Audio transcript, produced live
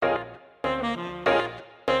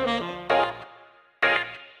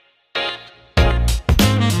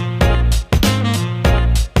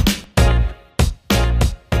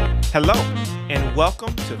Hello, and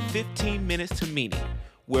welcome to 15 Minutes to Meaning,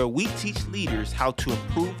 where we teach leaders how to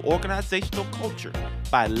improve organizational culture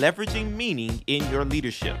by leveraging meaning in your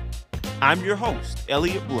leadership. I'm your host,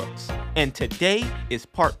 Elliot Brooks, and today is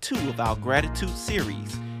part 2 of our gratitude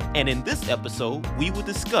series. And in this episode, we will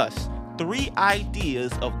discuss 3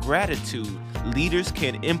 ideas of gratitude leaders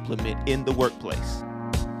can implement in the workplace.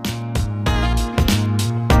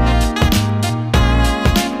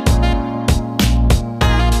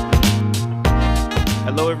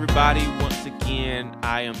 Hello, everybody. Once again,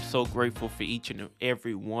 I am so grateful for each and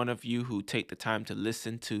every one of you who take the time to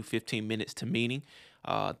listen to 15 Minutes to Meaning.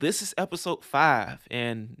 This is episode 5,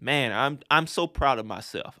 and man, I'm so proud of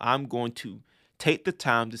myself. I'm going to take the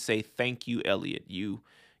time to say thank you, Elliot. You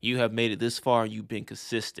have made it this far, and you've been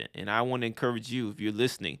consistent. And I want to encourage you, if you're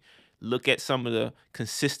listening, look at some of the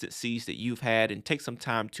consistencies that you've had and take some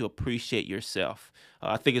time to appreciate yourself.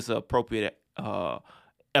 I think it's an appropriate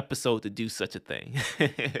episode to do such a thing.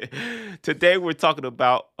 Today we're talking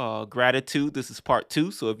about gratitude. This is part 2.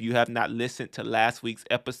 So if you have not listened to last week's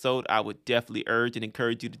episode, I would definitely urge and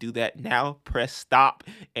encourage you to do that now. Press stop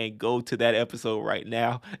and go to that episode right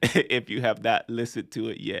now if you have not listened to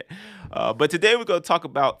it yet. But today we're going to talk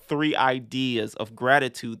about 3 ideas of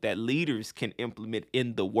gratitude that leaders can implement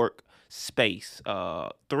in the work space.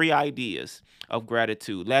 3 ideas of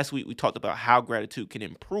gratitude. Last week we talked about how gratitude can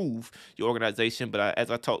improve your organization, but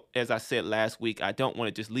as I said last week, I don't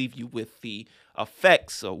want to just leave you with the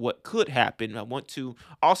effects of what could happen. I want to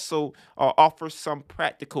also offer some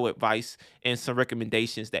practical advice and some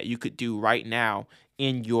recommendations that you could do right now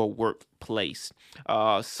in your workplace.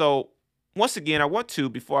 So once again,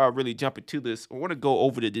 before I really jump into this, I want to go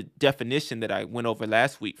over the definition that I went over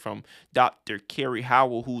last week from Dr. Carrie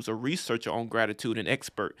Howell, who's a researcher on gratitude and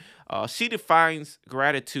expert. She defines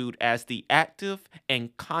gratitude as the active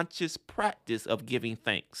and conscious practice of giving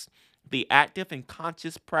thanks. The active and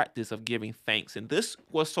conscious practice of giving thanks. And this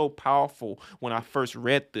was so powerful when I first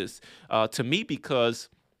read this to me, because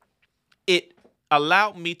it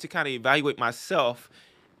allowed me to kind of evaluate myself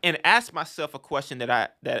and ask myself a question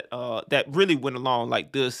that really went along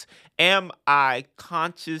like this: am I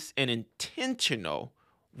conscious and intentional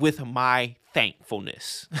with my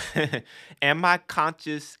thankfulness? Am I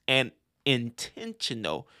conscious and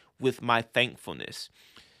intentional with my thankfulness?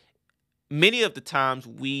 Many of the times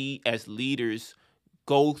we as leaders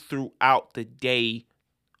go throughout the day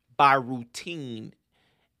by routine.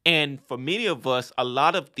 And for many of us, a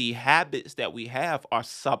lot of the habits that we have are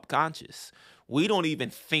subconscious. We don't even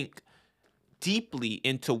think deeply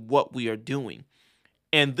into what we are doing.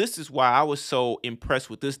 And this is why I was so impressed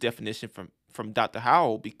with this definition from Dr.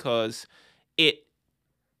 Howell, because it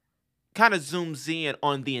kind of zooms in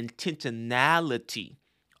on the intentionality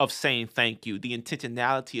of saying thank you, the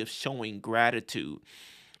intentionality of showing gratitude.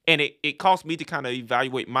 And it caused me to kind of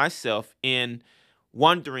evaluate myself in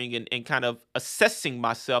wondering and kind of assessing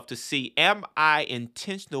myself to see, am I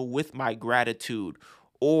intentional with my gratitude,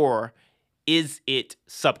 or is it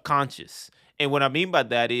subconscious? And what I mean by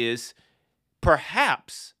that is,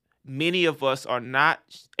 perhaps many of us are not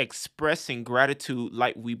expressing gratitude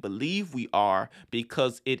like we believe we are,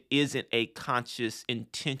 because it isn't a conscious,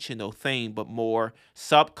 intentional thing, but more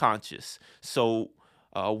subconscious. So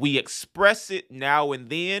we express it now and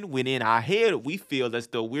then, when in our head we feel as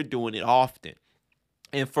though we're doing it often.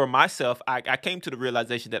 And for myself, I came to the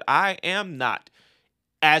realization that I am not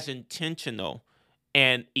as intentional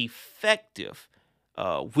and effective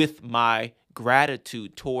with my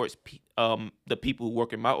gratitude towards the people who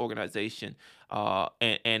work in my organization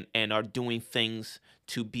and are doing things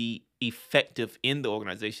to be effective in the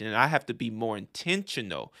organization. And I have to be more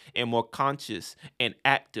intentional and more conscious and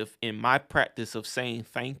active in my practice of saying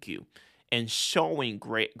thank you and showing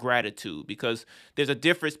great gratitude, because there's a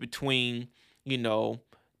difference between,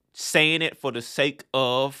 saying it for the sake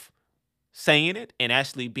of saying it and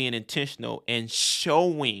actually being intentional and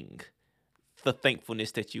showing the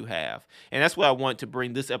thankfulness that you have. And that's why I want to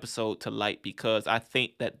bring this episode to light, because I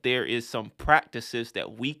think that there is some practices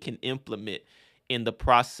that we can implement in the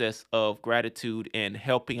process of gratitude and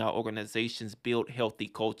helping our organizations build healthy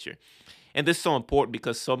culture. And this is so important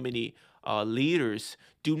because so many leaders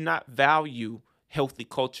do not value healthy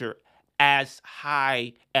culture as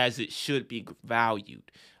high as it should be valued.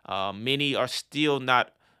 Many are still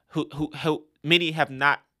not many have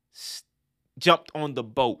not jumped on the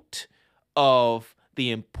boat of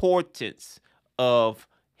the importance of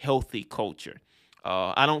healthy culture.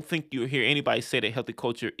 I don't think you'll hear anybody say that healthy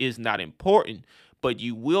culture is not important, but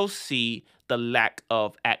you will see the lack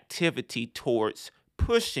of activity towards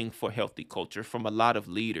pushing for healthy culture from a lot of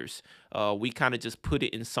leaders. We kind of just put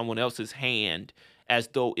it in someone else's hand as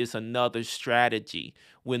though it's another strategy,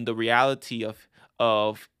 when the reality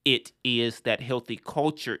of it is that healthy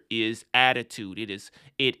culture is attitude. It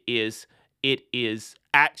is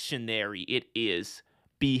actionary. It is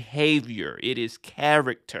behavior. It is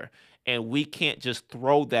character. And we can't just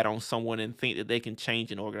throw that on someone and think that they can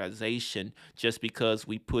change an organization just because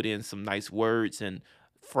we put in some nice words and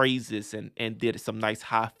phrases and did some nice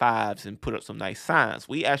high fives and put up some nice signs.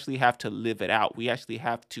 We actually have to live it out. We actually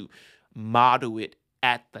have to model it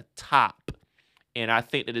at the top. And I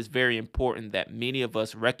think that it's very important that many of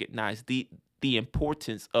us recognize the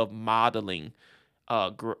importance of modeling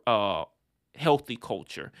healthy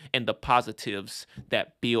culture and the positives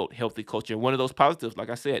that build healthy culture. And one of those positives, like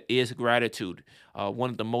I said, is gratitude. One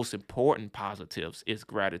of the most important positives is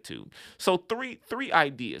gratitude. So three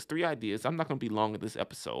ideas. I'm not going to be long in this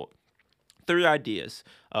episode. Three ideas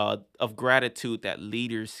of gratitude that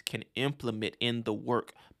leaders can implement in the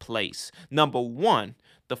workplace. Number one,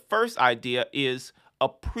 the first idea is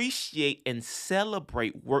appreciate and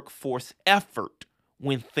celebrate workforce effort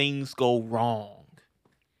when things go wrong.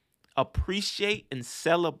 Appreciate and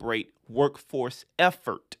celebrate workforce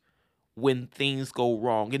effort when things go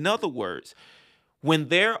wrong. In other words, when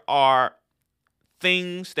there are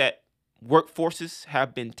things that workforces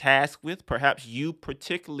have been tasked with, perhaps you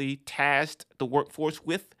particularly tasked the workforce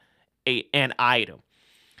with an item.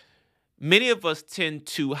 Many of us tend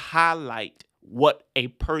to highlight what a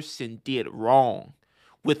person did wrong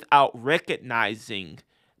without recognizing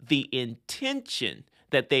the intention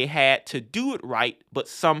that they had to do it right, but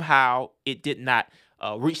somehow it did not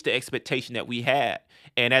reach the expectation that we had.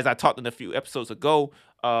 And as I talked in a few episodes ago,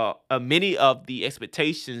 many of the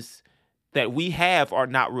expectations that we have are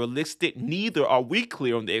not realistic. Neither are we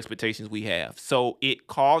clear on the expectations we have. So it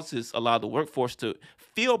causes a lot of the workforce to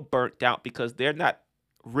feel burnt out because they're not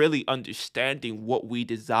really understanding what we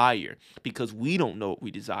desire, because we don't know what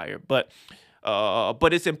we desire. But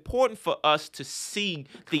it's important for us to see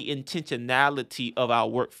the intentionality of our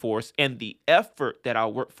workforce and the effort that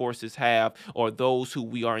our workforces have, or those who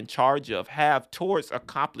we are in charge of have, towards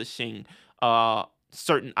accomplishing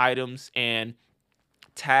certain items and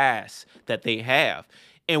tasks that they have.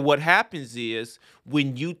 And what happens is,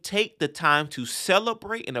 when you take the time to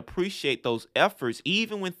celebrate and appreciate those efforts,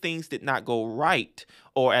 even when things did not go right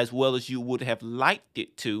or as well as you would have liked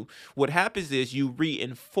it to, what happens is you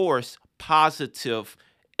reinforce positive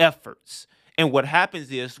efforts. And what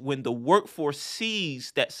happens is, when the workforce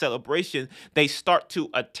sees that celebration, they start to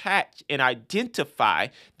attach and identify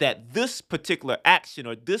that this particular action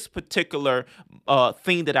or this particular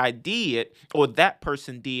thing that I did or that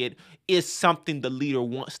person did is something the leader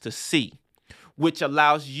wants to see, which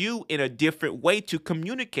allows you in a different way to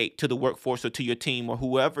communicate to the workforce or to your team or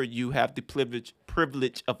whoever you have the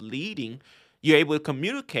privilege of leading. You're able to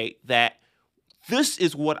communicate that this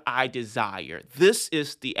is what I desire. This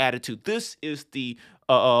is the attitude. This is the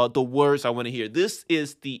words I want to hear. This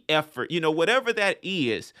is the effort. Whatever that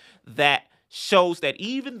is, that shows that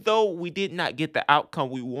even though we did not get the outcome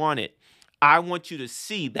we wanted, I want you to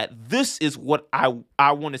see that this is what I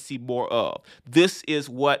want to see more of. This is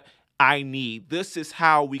what I need. This is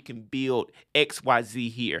how we can build XYZ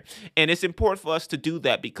here. And it's important for us to do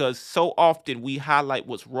that, because so often we highlight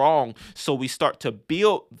what's wrong. So we start to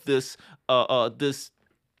build this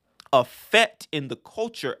effect in the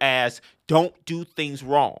culture as don't do things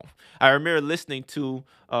wrong. I remember listening to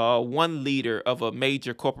one leader of a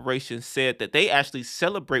major corporation said that they actually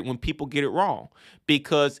celebrate when people get it wrong,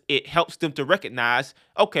 because it helps them to recognize,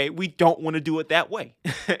 okay, we don't want to do it that way.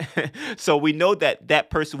 So we know that that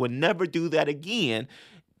person will never do that again,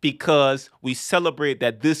 because we celebrate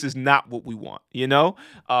that this is not what we want, And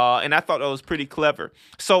I thought that was pretty clever.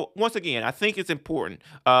 So once again, I think it's important.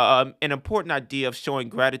 An important idea of showing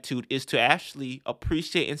gratitude is to actually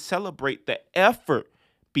appreciate and celebrate the effort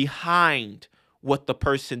behind what the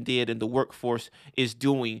person did and the workforce is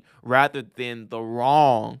doing, rather than the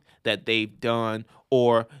wrong that they've done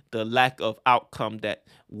or the lack of outcome that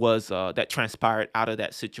was that transpired out of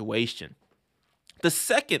that situation. The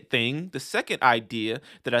second idea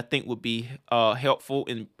that I think would be helpful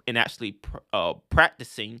in actually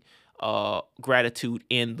practicing gratitude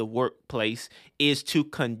in the workplace is to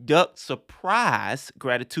conduct surprise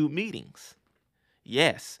gratitude meetings.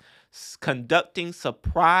 Yes, conducting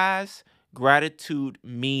surprise gratitude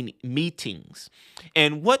meetings.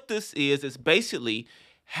 And what this is basically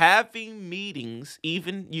having meetings,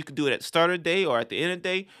 even you could do it at the start of the day or at the end of the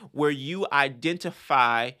day, where you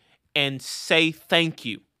identify and say thank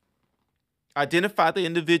you. Identify the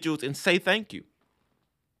individuals and say thank you.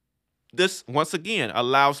 This, once again,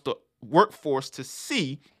 allows the workforce to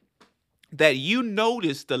see that you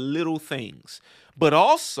notice the little things. But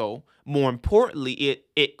also, more importantly,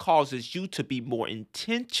 it causes you to be more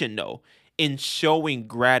intentional in showing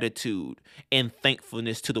gratitude and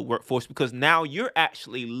thankfulness to the workforce, because now you're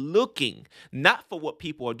actually looking not for what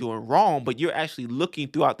people are doing wrong, but you're actually looking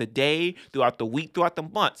throughout the day, throughout the week, throughout the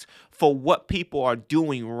months for what people are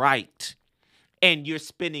doing right. And you're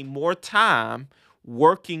spending more time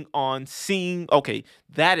working on seeing, okay,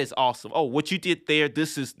 that is awesome. Oh, what you did there,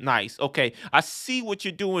 this is nice. Okay, I see what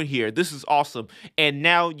you're doing here. This is awesome. And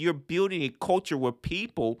now you're building a culture where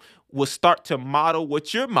people will start to model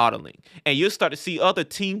what you're modeling. And you'll start to see other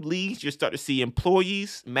team leads, you'll start to see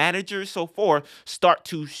employees, managers, so forth, start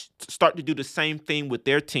to do the same thing with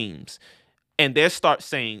their teams, and they'll start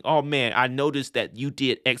saying, "Oh man, I noticed that you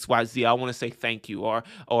did X, Y, Z. I want to say thank you."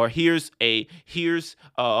 Or here's everybody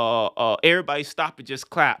stop and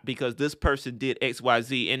just clap because this person did X, Y,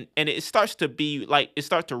 Z. And it starts to be like, it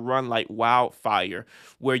starts to run like wildfire,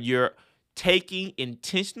 where you're taking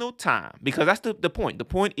intentional time, because that's the point. The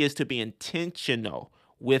point is to be intentional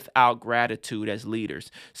with our gratitude as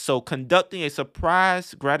leaders. So conducting a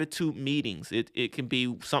surprise gratitude meetings, it can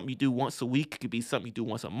be something you do once a week, it could be something you do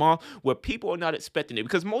once a month, where people are not expecting it.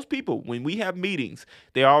 Because most people, when we have meetings,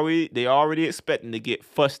 they already expecting to get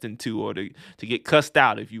fussed into, or to get cussed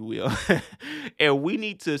out, if you will. And we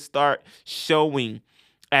need to start showing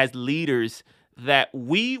as leaders that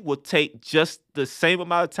we will take just the same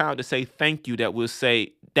amount of time to say thank you that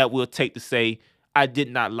we'll take to say, I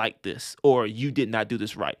did not like this, or you did not do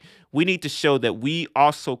this right. We need to show that we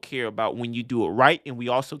also care about when you do it right, and we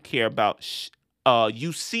also care about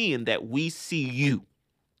you seeing that we see you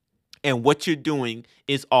and what you're doing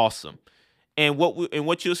is awesome. And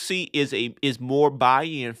what you'll see is more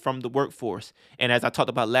buy-in from the workforce. And as I talked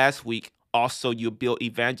about last week, also you'll build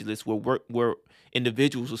evangelists where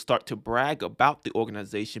individuals will start to brag about the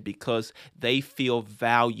organization because they feel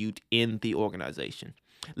valued in the organization.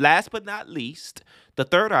 Last but not least, the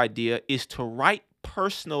third idea is to write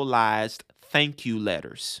personalized thank you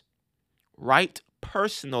letters. Write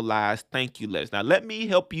personalized thank you letters. Now, let me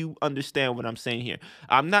help you understand what I'm saying here.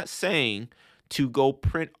 I'm not saying to go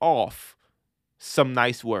print off some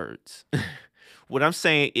nice words. What I'm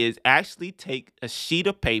saying is actually take a sheet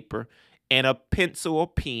of paper and a pencil or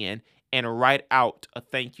pen and write out a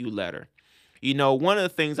thank you letter. You know, one of the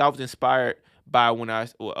things I was inspired by when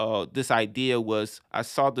this idea was, I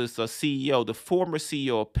saw this CEO, the former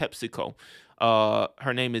CEO of PepsiCo.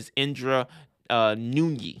 Her name is Indra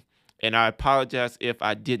Nooyi, and I apologize if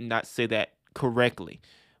I did not say that correctly.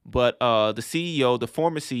 But the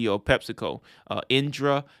former CEO of PepsiCo,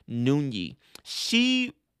 Indra Nooyi,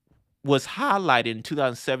 she was highlighted in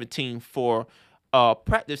 2017 for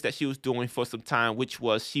practice that she was doing for some time, which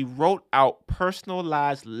was she wrote out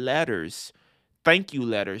personalized letters, thank you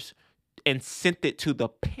letters, and sent it to the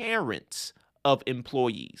parents of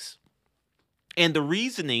employees. And the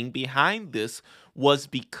reasoning behind this was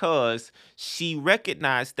because she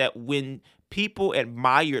recognized that when people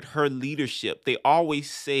admired her leadership, they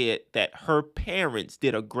always said that her parents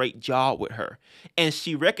did a great job with her. And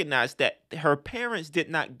she recognized that her parents did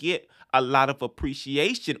not get a lot of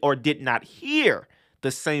appreciation, or did not hear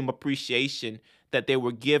the same appreciation that they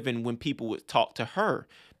were given when people would talk to her,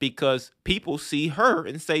 because people see her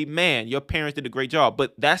and say, man, your parents did a great job.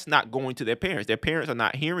 But that's not going to their parents. Their parents are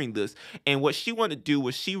not hearing this. And what she wanted to do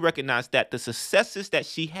was, she recognized that the successes that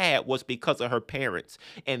she had was because of her parents,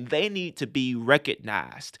 and they need to be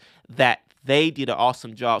recognized that they did an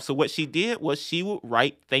awesome job. So what she did was, she would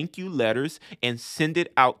write thank you letters and send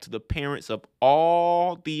it out to the parents of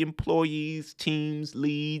all the employees, teams,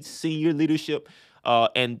 leads, senior leadership,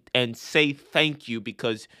 and say thank you,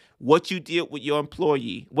 because what you did with your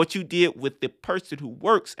employee, what you did with the person who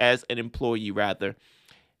works as an employee, rather,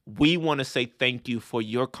 we want to say thank you for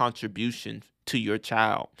your contribution to your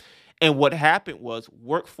child. And what happened was,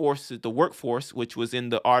 the workforce, which was in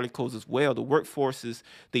the articles as well,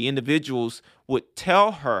 the individuals would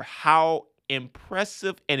tell her how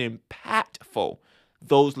impressive and impactful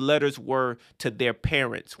those letters were to their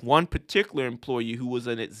parents. One particular employee, who was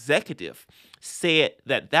an executive, said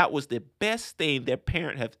that that was the best thing their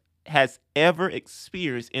parent has ever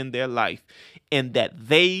experienced in their life, and that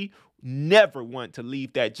they never want to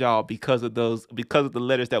leave that job because of the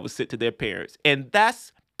letters that were sent to their parents. And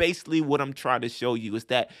that's basically what I'm trying to show you, is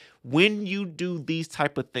that when you do these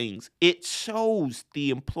type of things, it shows the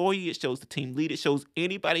employee, it shows the team lead, it shows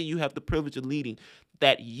anybody you have the privilege of leading,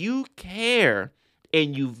 that you care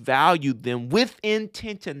and you value them with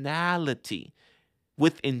intentionality.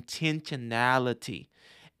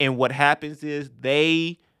 And what happens is,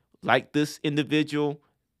 they, like this individual,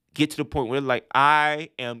 get to the point where they're like, I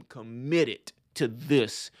am committed to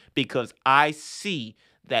this because I see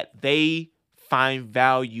that they find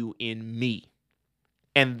value in me.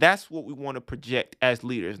 And that's what we want to project as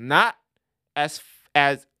leaders, not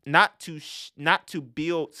not to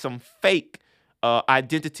build some fake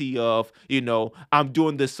identity of, I'm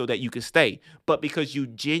doing this so that you can stay, but because you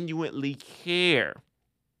genuinely care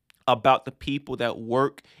about the people that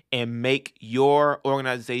work and make your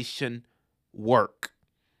organization work.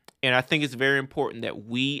 And I think it's very important that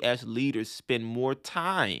we as leaders spend more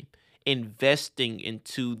time investing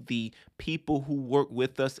into the people who work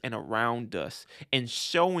with us and around us and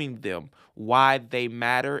showing them why they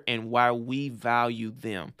matter and why we value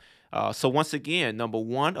them. So once again, number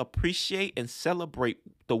one, appreciate and celebrate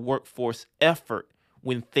the workforce effort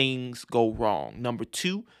when things go wrong. Number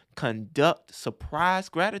two, conduct surprise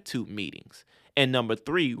gratitude meetings. And number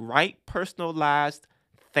three, write personalized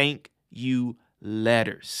thank you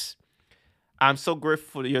letters. I'm so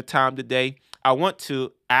grateful for your time today. I want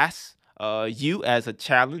to ask you as a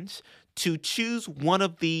challenge to choose one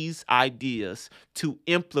of these ideas to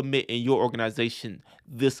implement in your organization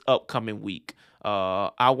this upcoming week.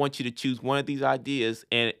 I want you to choose one of these ideas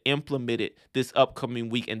and implement it this upcoming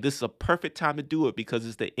week. And this is a perfect time to do it because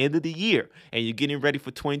it's the end of the year and you're getting ready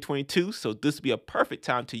for 2022. So this would be a perfect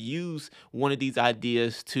time to use one of these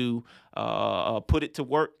ideas to put it to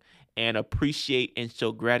work and appreciate and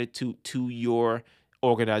show gratitude to your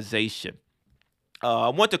organization. I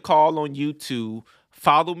want to call on you to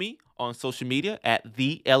follow me on social media at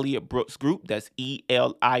The Elliott Brooks Group. That's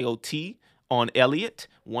ELIOT on Elliott,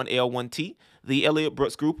 1L1T. The Elliott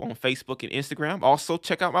Brooks Group on Facebook and Instagram. Also,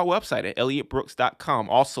 check out my website at elliottbrooks.com.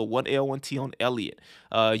 Also, 1L1T on Elliott.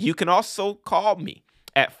 You can also call me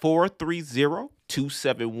at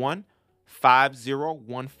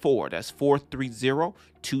 430-271-5014. That's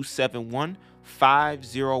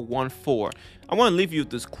 430-271-5014. I want to leave you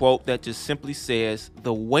with this quote that just simply says,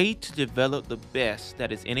 the way to develop the best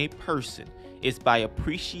that is in a person is by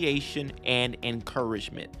appreciation and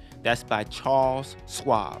encouragement. That's by Charles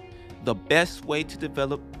Schwab. The best way to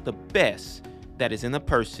develop the best that is in a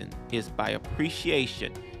person is by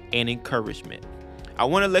appreciation and encouragement. I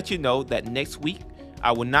want to let you know that next week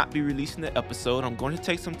I will not be releasing the episode. I'm going to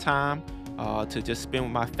take some time to just spend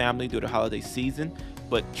with my family through the holiday season.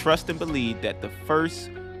 But trust and believe that the first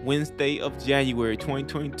Wednesday of January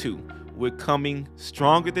 2022, we're coming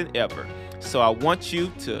stronger than ever. So I want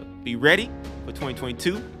you to be ready for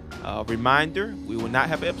 2022. Reminder, we will not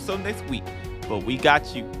have an episode next week, but we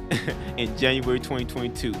got you in January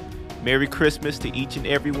 2022. Merry Christmas to each and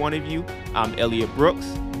every one of you. I'm Elliott Brooks,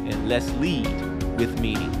 and let's lead with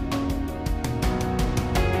meaning.